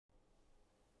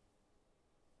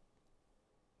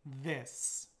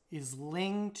This is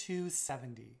LING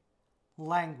 270,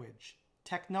 Language,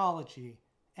 Technology,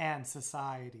 and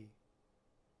Society.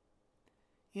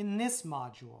 In this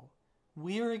module,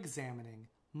 we are examining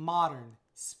modern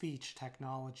speech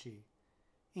technology,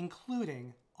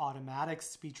 including automatic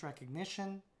speech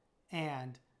recognition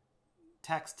and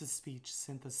text-to-speech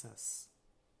synthesis.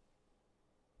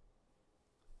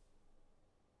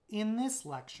 In this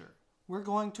lecture, we're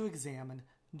going to examine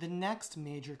the next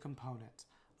major component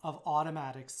of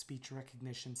automatic speech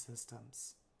recognition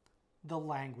systems, the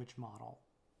language model.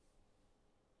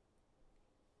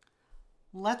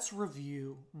 Let's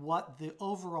review what the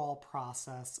overall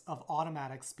process of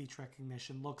automatic speech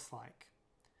recognition looks like.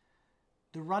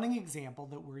 The running example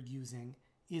that we're using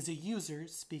is a user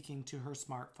speaking to her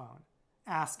smartphone,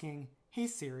 asking, "Hey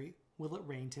Siri, will it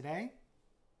rain today?"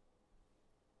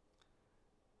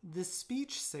 The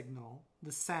speech signal,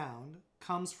 the sound,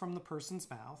 comes from the person's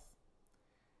mouth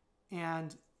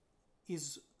and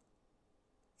is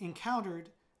encountered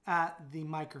at the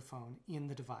microphone in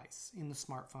the device, in the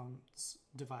smartphone's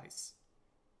device.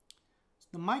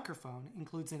 The microphone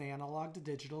includes an analog to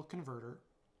digital converter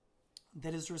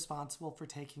that is responsible for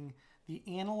taking the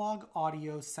analog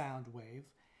audio sound wave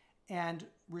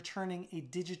and returning a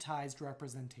digitized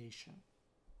representation.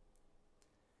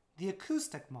 The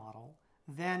acoustic model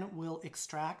then will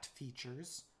extract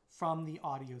features from the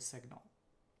audio signal.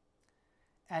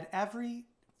 At every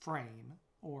frame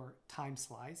or time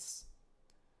slice,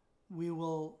 we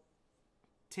will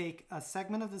take a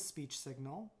segment of the speech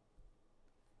signal,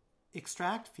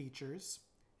 extract features,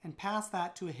 and pass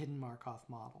that to a hidden Markov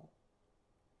model.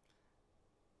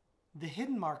 The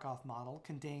hidden Markov model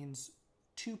contains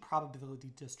two probability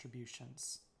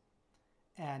distributions: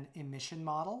 an emission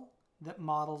model that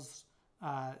models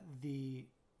the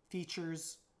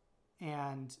features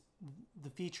and the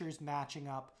features matching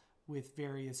up with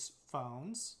various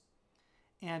phones,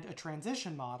 and a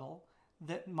transition model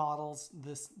that models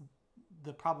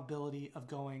the probability of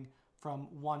going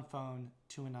from one phone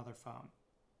to another phone.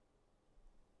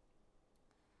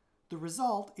 The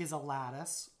result is a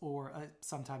lattice, or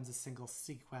sometimes a single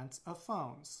sequence of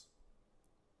phones.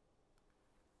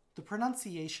 The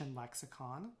pronunciation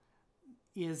lexicon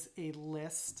is a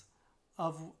list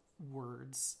of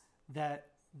words that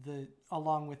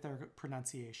along with their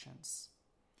pronunciations.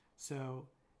 So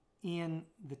in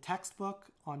the textbook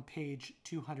on page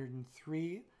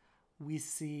 203, we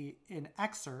see an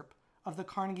excerpt of the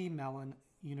Carnegie Mellon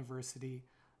University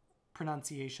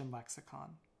pronunciation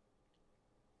lexicon.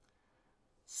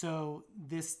 So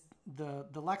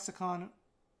the lexicon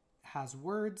has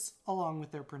words along with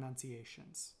their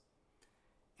pronunciations.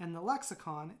 And the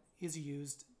lexicon is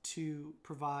used to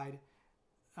provide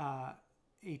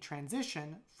a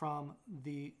transition from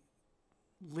the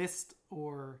list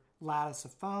or lattice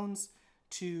of phones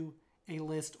to a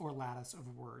list or lattice of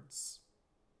words.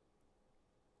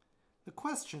 The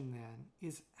question then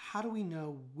is, how do we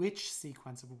know which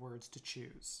sequence of words to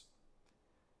choose?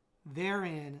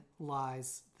 Therein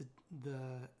lies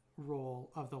the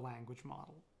role of the language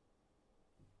model.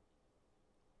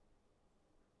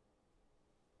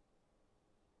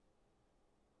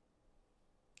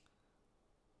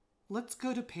 Let's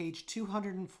go to page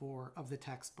 204 of the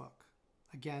textbook.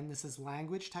 Again, this is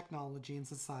Language, Technology, and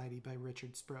Society by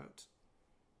Richard Sproat.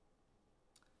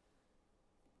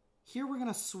 Here we're going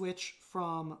to switch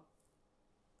from,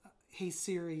 "Hey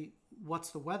Siri,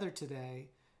 what's the weather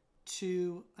today?"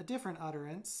 to a different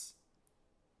utterance.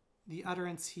 The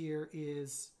utterance here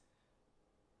is,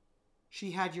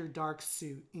 "She had your dark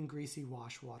suit in greasy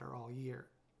wash water all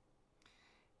year."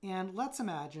 And let's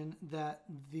imagine that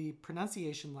the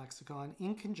pronunciation lexicon,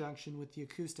 in conjunction with the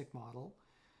acoustic model,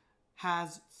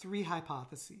 has three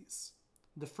hypotheses.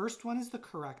 The first one is the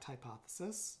correct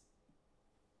hypothesis.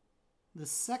 The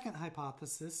second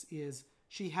hypothesis is,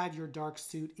 "She had your dark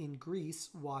suit in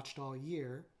grease watched all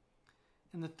year."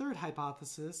 And the third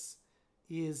hypothesis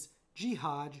is,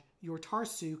 "Jihad, your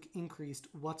tarsook increased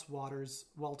what's Walter's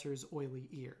oily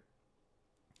ear."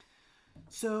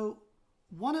 So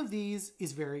one of these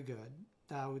is very good.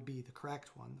 That would be the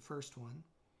correct one, the first one.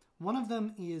 One of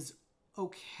them is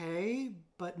okay,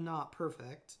 but not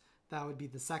perfect. That would be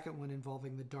the second one,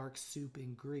 involving the dark soup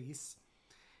in grease.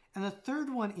 And the third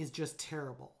one is just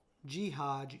terrible.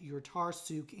 "Jihad, your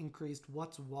tarsook increased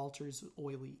what's Walter's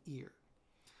oily ear."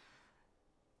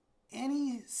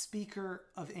 Any speaker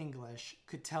of English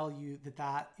could tell you that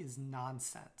that is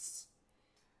nonsense,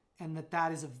 and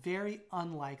that is a very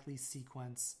unlikely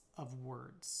sequence of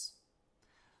words.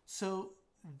 So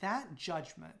that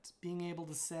judgment, being able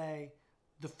to say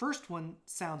the first one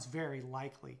sounds very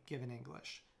likely given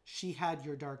English, she had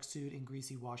your dark suit in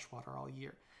greasy wash water all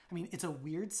year. I mean, it's a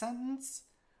weird sentence,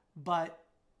 but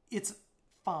it's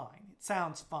fine. It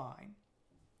sounds fine.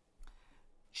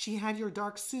 She had your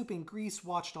dark soup in grease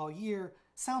watched all year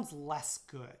sounds less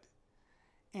good.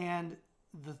 And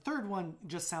the third one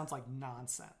just sounds like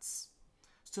nonsense.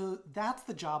 So that's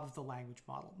the job of the language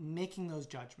model, making those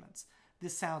judgments.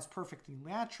 This sounds perfectly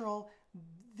natural.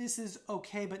 This is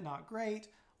okay but not great,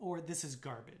 or this is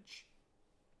garbage.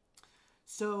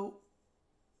 So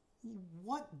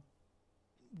what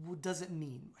does it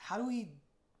mean? How do we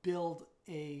build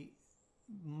a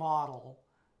model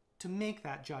to make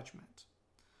that judgment?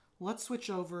 Let's switch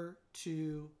over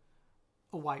to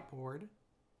a whiteboard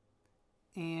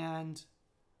and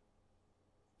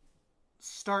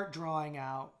start drawing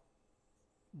out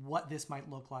what this might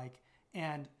look like.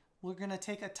 And we're going to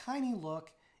take a tiny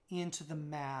look into the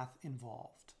math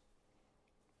involved.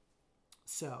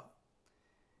 So,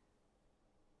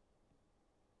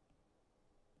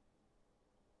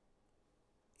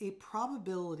 a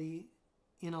probability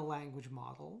in a language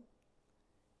model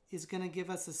is going to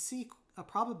give us a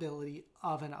probability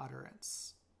of an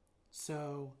utterance.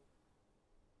 So,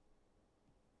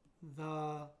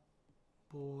 the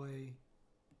boy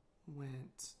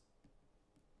went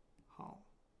home.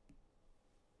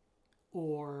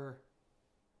 Or,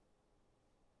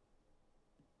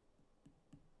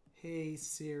 hey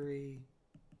Siri,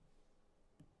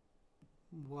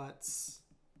 what's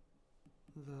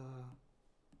the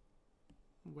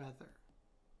weather?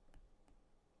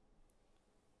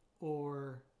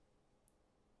 Or,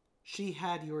 she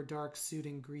had your dark suit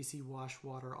in greasy wash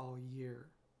water all year.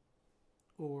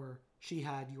 Or, she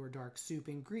had your dark soup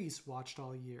in grease watched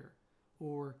all year.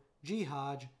 Or,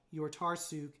 Jihad, your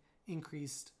tarsuk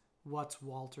increased what's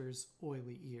Walter's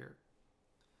oily ear.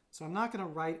 So I'm not going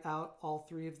to write out all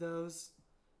three of those,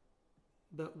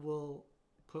 but we'll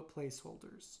put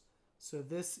placeholders. So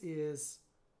this is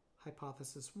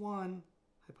hypothesis 1,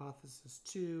 hypothesis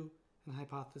 2, and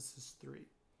hypothesis 3.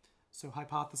 So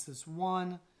hypothesis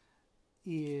 1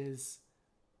 is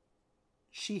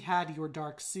she had your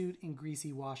dark suit in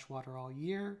greasy wash water all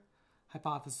year.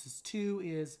 Hypothesis 2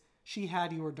 is she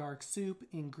had your dark soup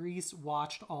in grease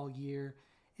watched all year.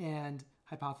 And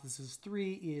hypothesis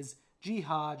 3 is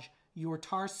Jihad, your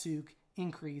tarsuk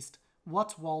increased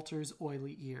what's Walter's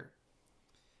oily ear.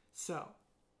 So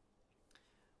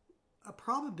a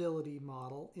probability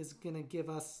model is going to give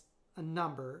us a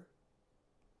number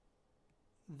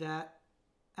that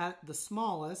at the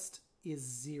smallest is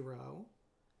 0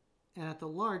 and at the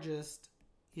largest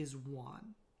is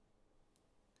 1.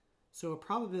 So a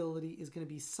probability is going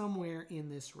to be somewhere in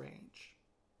this range.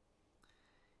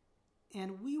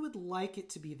 And we would like it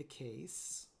to be the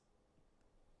case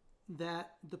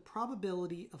that the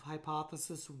probability of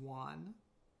hypothesis 1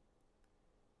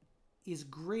 is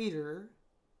greater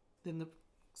than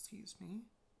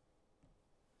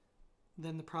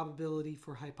the probability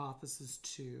for hypothesis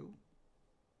 2,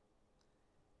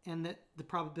 and that the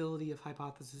probability of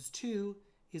hypothesis 2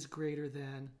 is greater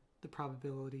than the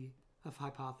probability of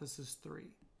hypothesis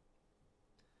 3.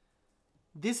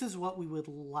 This is what we would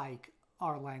like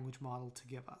our language model to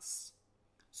give us.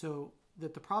 So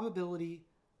that the probability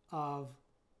of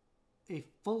a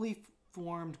fully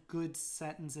formed good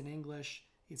sentence in English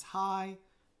is high,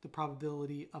 the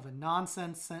probability of a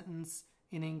nonsense sentence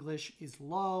in English is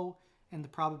low, and the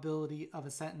probability of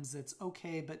a sentence that's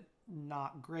okay but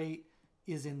not great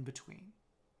is in between.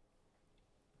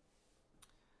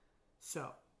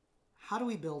 So, how do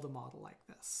we build a model like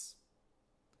this?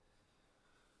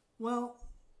 Well,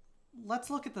 let's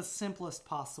look at the simplest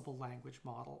possible language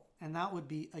model, and that would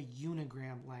be a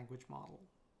unigram language model.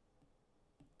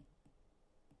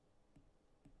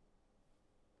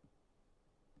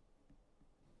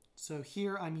 So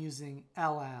here I'm using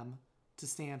LM to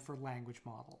stand for language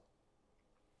model.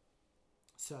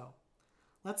 So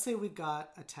let's say we've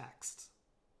got a text.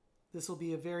 This will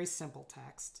be a very simple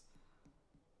text.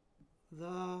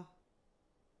 The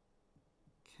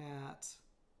cat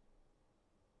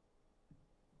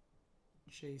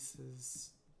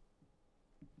chases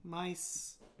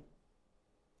mice.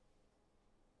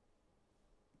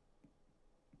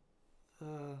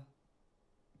 The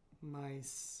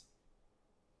mice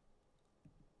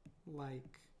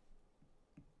like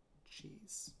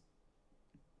cheese.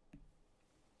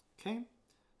 Okay,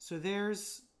 so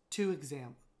there's two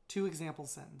example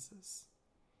sentences.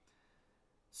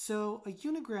 So a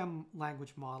unigram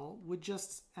language model would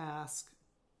just ask,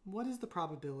 what is the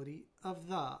probability of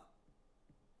the?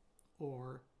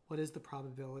 Or what is the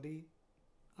probability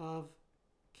of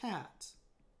cat?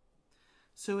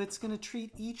 So it's going to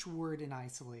treat each word in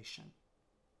isolation.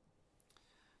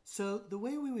 So the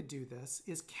way we would do this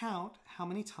is count how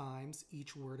many times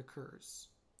each word occurs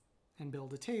and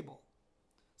build a table.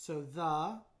 So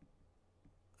the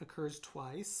occurs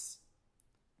twice,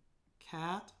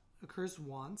 cat occurs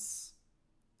once,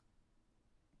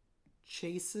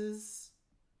 chases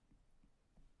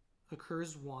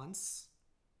occurs once,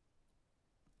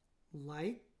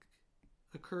 like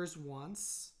occurs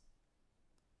once,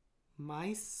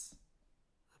 mice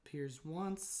appears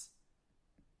once,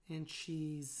 and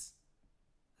cheese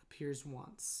appears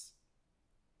once.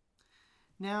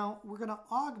 Now we're going to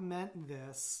augment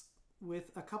this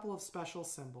with a couple of special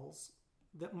symbols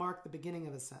that mark the beginning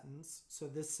of a sentence. So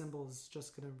this symbol is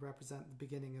just going to represent the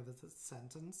beginning of a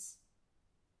sentence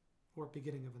or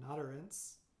beginning of an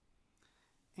utterance.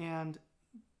 And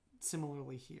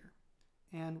similarly here.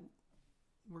 And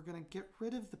we're going to get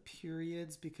rid of the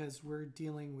periods because we're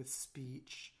dealing with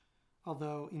speech.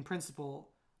 Although in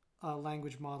principle, a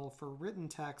language model for written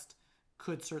text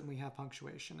could certainly have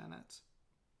punctuation in it.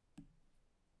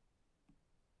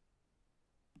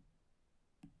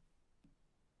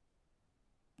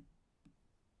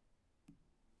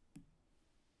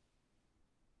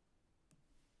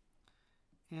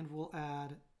 And we'll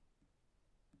add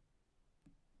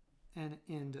an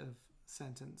end of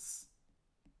sentence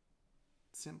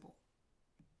symbol.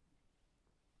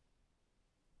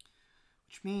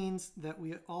 Which means that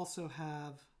we also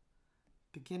have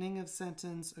beginning of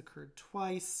sentence occurred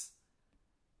twice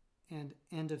and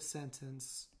end of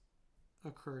sentence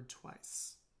occurred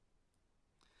twice.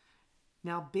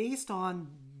 Now, based on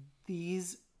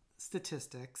these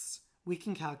statistics, we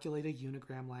can calculate a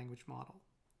unigram language model.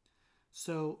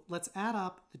 So let's add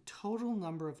up the total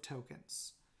number of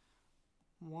tokens.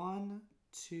 1,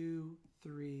 2,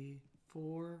 3,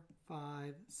 4,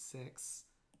 5, 6,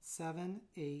 7,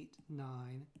 8,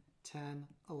 9, 10,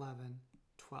 11,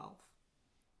 12.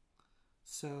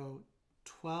 So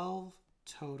 12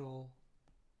 total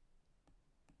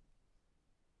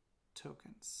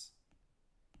tokens.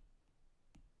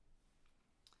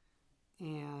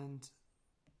 And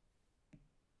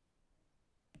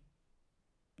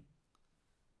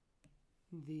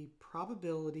the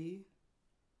probability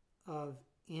of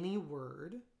any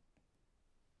word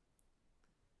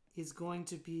is going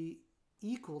to be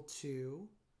equal to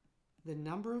the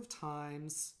number of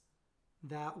times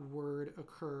that word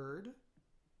occurred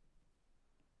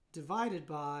divided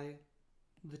by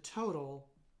the total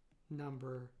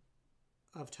number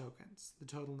of tokens, the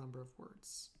total number of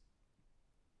words.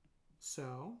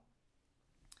 So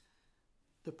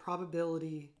the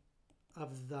probability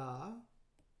of the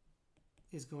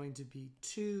is going to be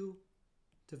 2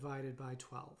 divided by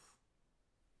 12.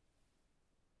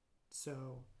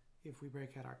 So if we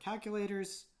break out our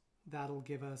calculators, that'll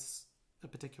give us a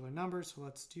particular number. So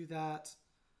let's do that.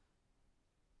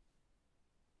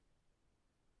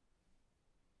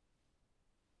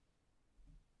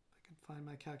 If I can find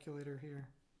my calculator here.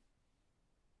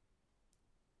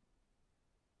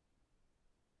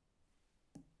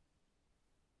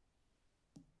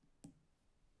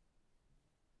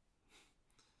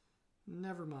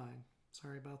 Never mind.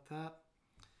 Sorry about that.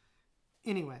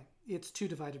 Anyway, it's 2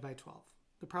 divided by 12.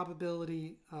 The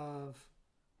probability of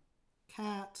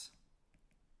cat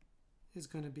is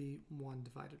going to be 1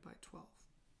 divided by 12.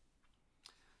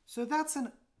 So that's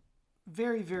a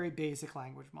very, very basic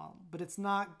language model, but it's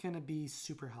not going to be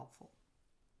super helpful.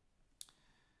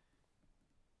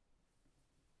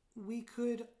 We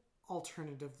could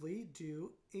alternatively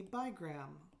do a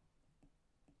bigram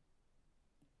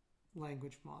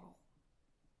language model.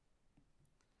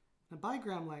 A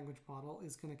bigram language model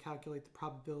is going to calculate the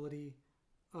probability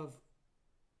of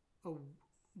a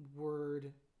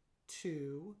word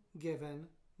 2 given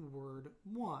word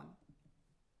 1.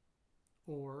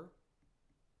 Or,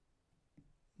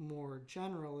 more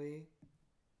generally,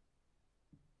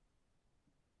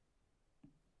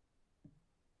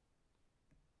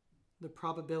 the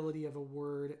probability of a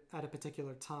word at a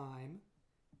particular time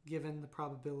given the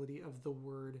probability of the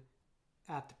word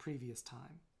at the previous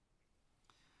time.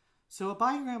 So a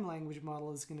bigram language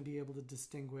model is going to be able to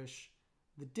distinguish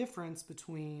the difference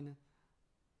between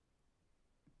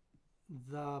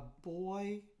the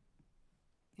boy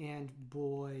and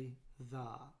boy the.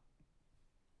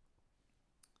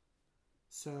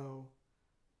 So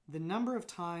the number of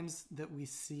times that we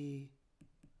see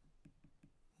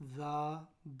the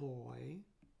boy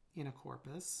in a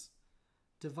corpus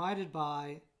divided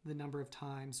by the number of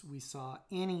times we saw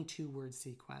any two-word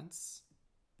sequence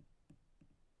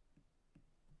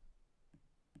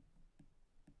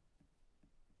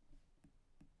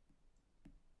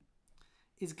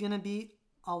is going to be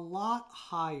a lot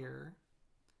higher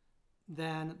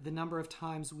than the number of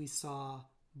times we saw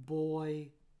boy,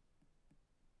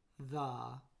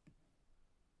 the,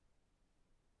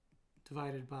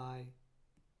 divided by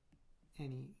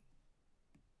any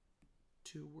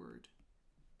two-word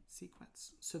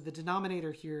sequence. So the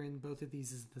denominator here in both of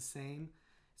these is the same.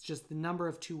 It's just the number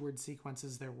of two-word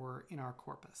sequences there were in our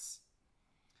corpus.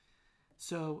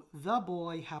 So the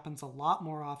boy happens a lot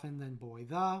more often than boy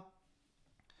the.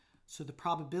 So the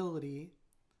probability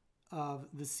of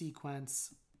the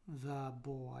sequence the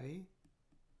boy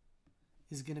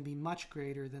is going to be much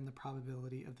greater than the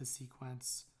probability of the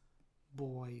sequence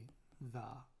boy the.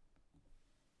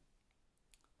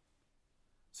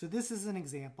 So this is an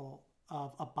example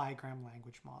of a bigram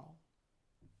language model.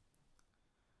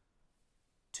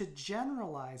 To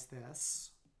generalize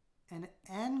this, an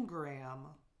n-gram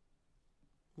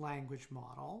language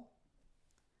model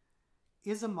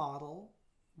is a model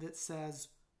that says,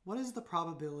 what is the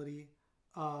probability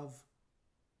of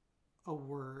a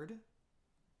word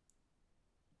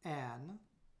n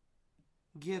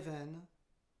given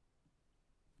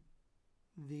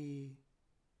the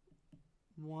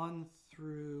 1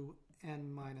 through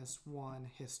n minus 1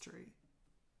 history?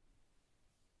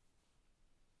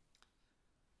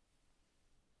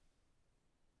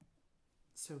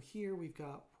 So here we've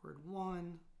got word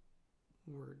 1,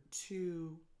 word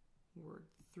 2, word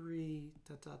 3,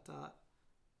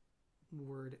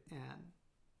 word n.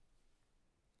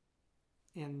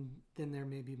 And then there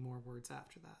may be more words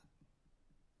after that.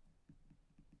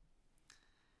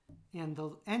 And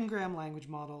the n-gram language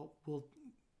model will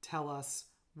tell us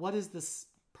what is this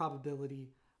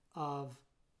probability of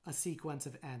a sequence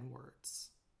of n words.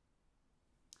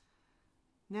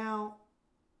 Now,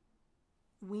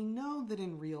 we know that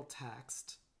in real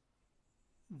text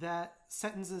that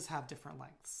sentences have different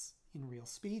lengths. In real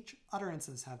speech,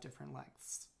 utterances have different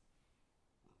lengths.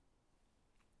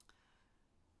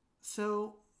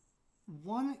 So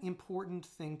one important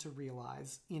thing to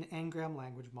realize in n-gram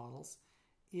language models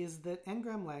is that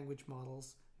n-gram language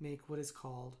models make what is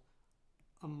called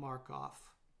a Markov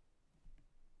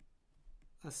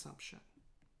assumption.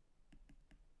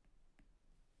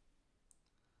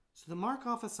 So the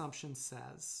Markov assumption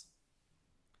says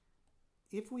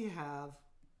if we have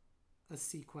a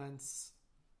sequence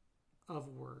of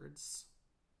words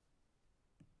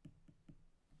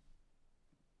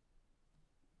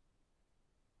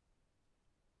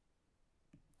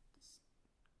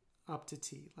up to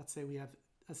t, let's say we have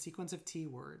a sequence of t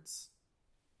words,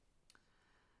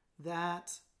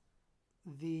 that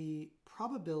the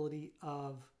probability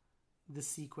of the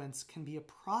sequence can be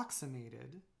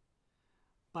approximated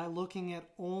by looking at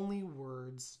only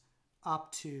words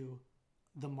up to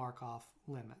the Markov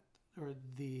limit, or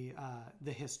the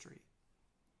history.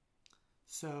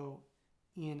 So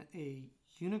in a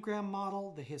unigram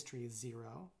model, the history is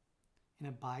 0. In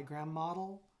a bigram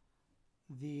model,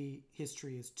 the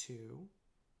history is 2.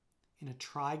 In a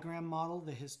trigram model,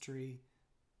 the history,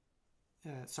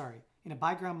 in a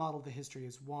bigram model, the history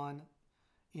is 1.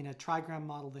 In a trigram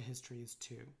model, the history is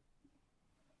 2.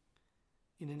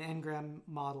 In an n-gram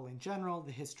model in general,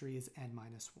 the history is n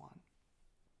minus 1.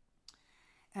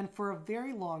 And for a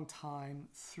very long time,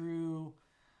 through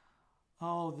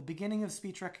the beginning of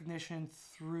speech recognition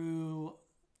through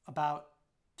about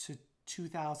to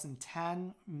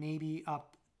 2010, maybe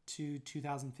up to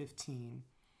 2015,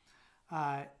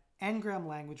 n-gram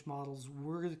language models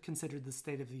were considered the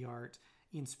state of the art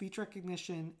in speech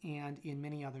recognition and in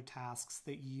many other tasks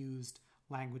that used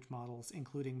language models,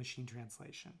 including machine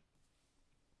translation.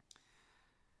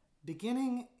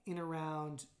 Beginning in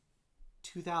around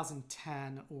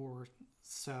 2010 or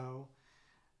so,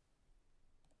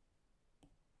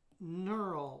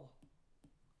 neural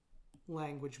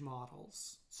language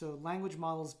models, so language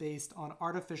models based on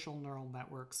artificial neural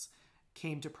networks,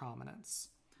 came to prominence.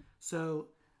 So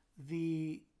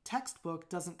the textbook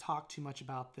doesn't talk too much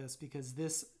about this because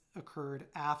this occurred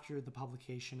after the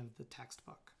publication of the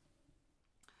textbook.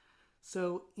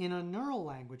 So in a neural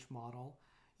language model,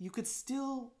 you could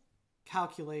still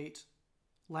calculate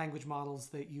language models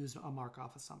that use a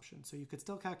Markov assumption. So you could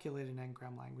still calculate an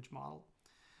n-gram language model.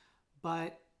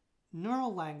 But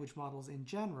neural language models in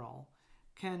general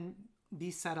can be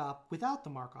set up without the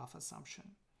Markov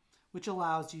assumption, which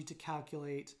allows you to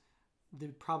calculate the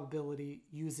probability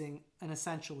using an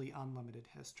essentially unlimited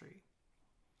history.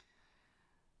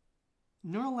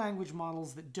 Neural language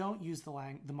models that don't use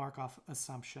the Markov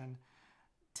assumption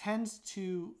tend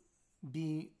to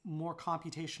be more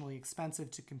computationally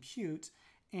expensive to compute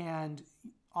and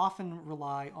often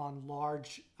rely on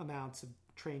large amounts of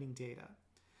training data.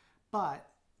 But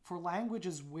for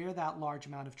languages where that large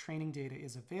amount of training data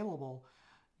is available,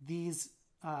 these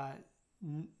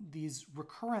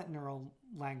recurrent neural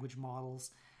language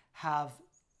models have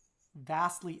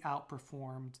vastly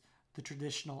outperformed the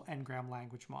traditional n-gram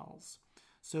language models.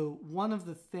 So one of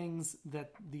the things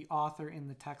that the author in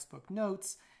the textbook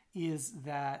notes is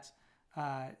that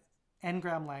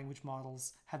n-gram language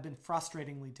models have been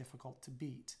frustratingly difficult to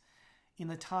beat. In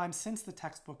the time since the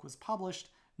textbook was published,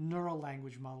 neural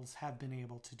language models have been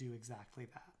able to do exactly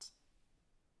that.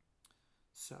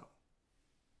 So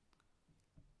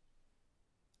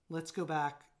let's go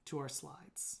back to our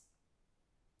slides.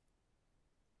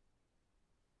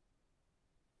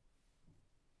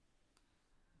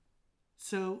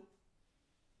 So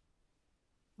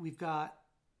we've got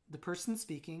the person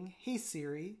speaking, "Hey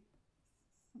Siri,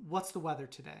 what's the weather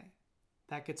today?"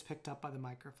 That gets picked up by the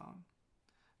microphone.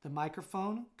 The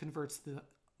microphone converts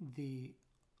the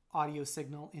audio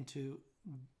signal into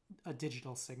a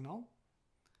digital signal.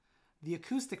 The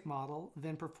acoustic model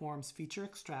then performs feature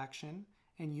extraction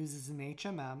and uses an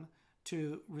HMM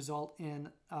to result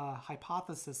in a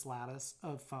hypothesis lattice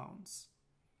of phones.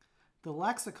 The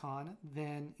lexicon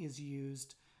then is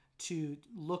used to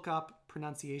look up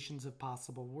pronunciations of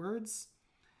possible words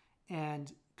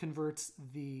and converts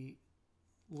the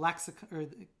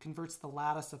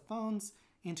lattice of phones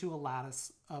into a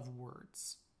lattice of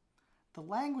words. The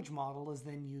language model is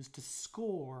then used to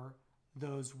score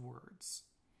those words.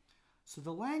 So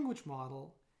the language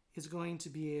model is going to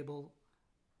be able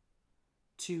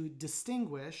to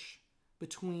distinguish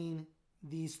between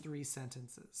these three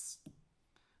sentences.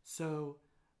 So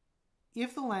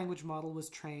if the language model was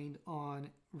trained on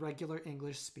regular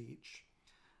English speech,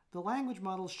 the language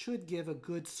model should give a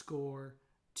good score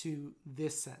to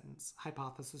this sentence,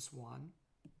 hypothesis 1.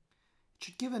 It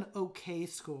should give an okay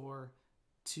score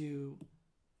to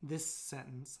this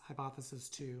sentence, hypothesis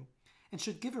 2, and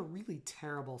should give a really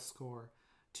terrible score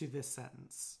to this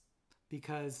sentence,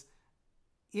 because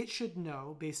it should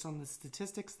know, based on the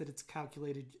statistics that it's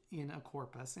calculated in a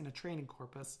corpus, in a training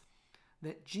corpus,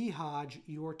 that jihad,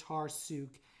 your tar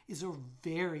souk is a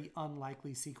very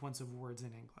unlikely sequence of words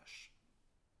in English.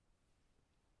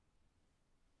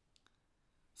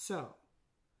 So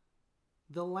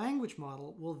the language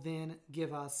model will then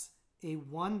give us a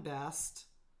one best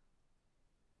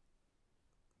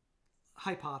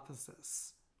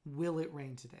hypothesis. Will it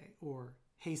rain today? Or,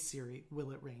 "Hey Siri, will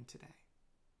it rain today?"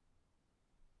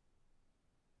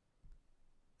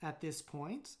 At this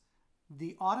point,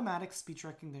 the automatic speech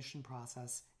recognition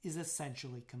process is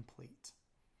essentially complete.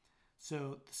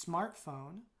 So the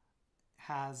smartphone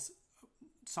has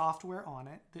software on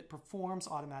it that performs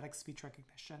automatic speech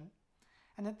recognition.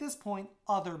 And at this point,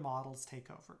 other models take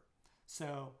over.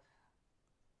 So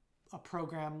a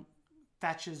program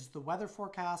fetches the weather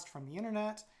forecast from the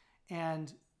internet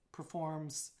and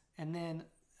performs, and then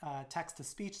a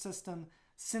text-to-speech system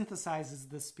synthesizes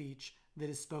the speech that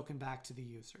is spoken back to the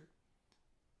user.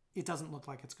 It doesn't look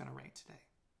like it's going to rain today.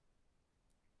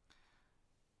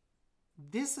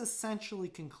 This essentially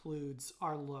concludes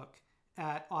our look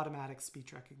at automatic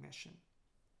speech recognition.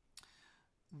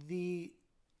 The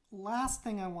last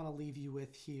thing I want to leave you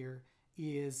with here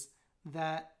is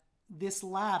that this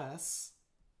lattice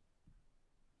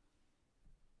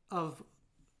that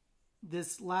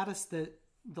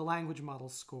the language model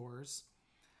scores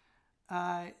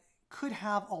could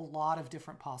have a lot of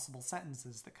different possible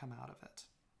sentences that come out of it.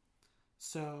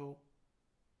 So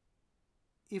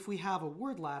if we have a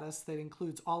word lattice that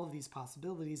includes all of these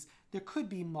possibilities, there could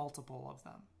be multiple of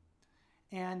them.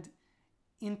 And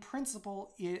in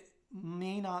principle, it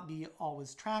may not be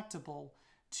always tractable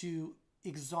to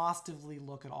exhaustively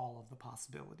look at all of the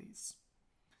possibilities.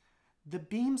 The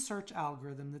beam search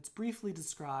algorithm that's briefly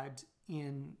described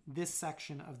in this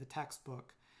section of the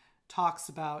textbook talks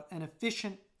about an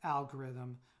efficient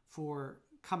algorithm for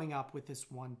coming up with this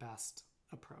one best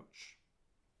approach.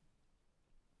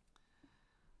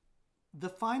 The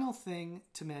final thing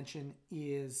to mention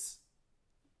is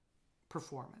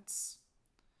performance.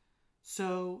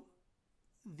 So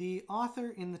the author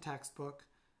in the textbook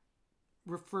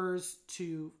refers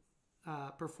to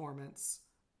performance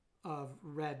of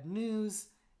read news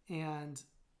and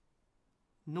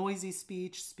noisy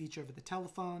speech, speech over the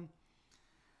telephone.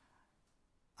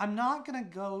 I'm not going to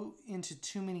go into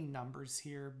too many numbers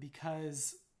here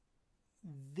because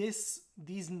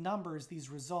these numbers, these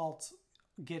results,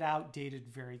 get outdated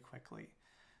very quickly.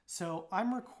 So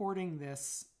I'm recording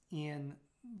this in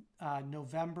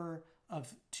November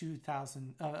of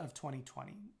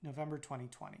 2020, November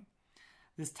 2020.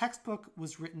 This textbook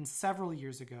was written several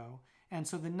years ago, and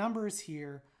so the numbers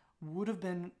here would have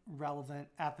been relevant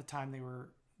at the time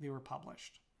they were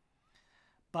published.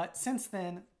 But since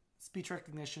then, speech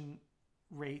recognition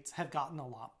rates have gotten a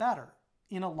lot better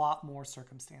in a lot more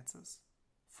circumstances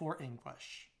for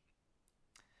English.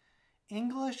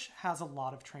 English has a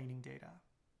lot of training data.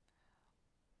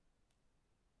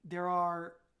 There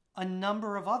are a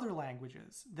number of other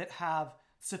languages that have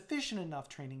sufficient enough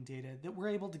training data that we're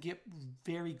able to get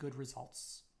very good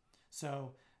results.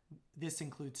 So this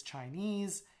includes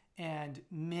Chinese and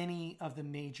many of the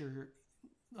major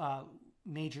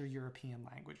European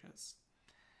languages.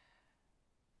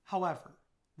 However,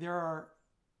 there are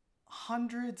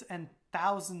hundreds and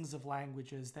thousands of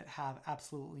languages that have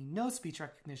absolutely no speech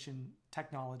recognition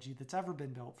technology that's ever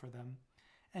been built for them,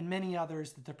 and many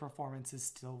others that the performance is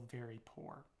still very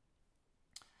poor.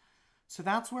 So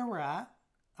that's where we're at,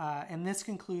 and this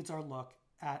concludes our look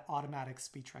at automatic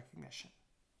speech recognition.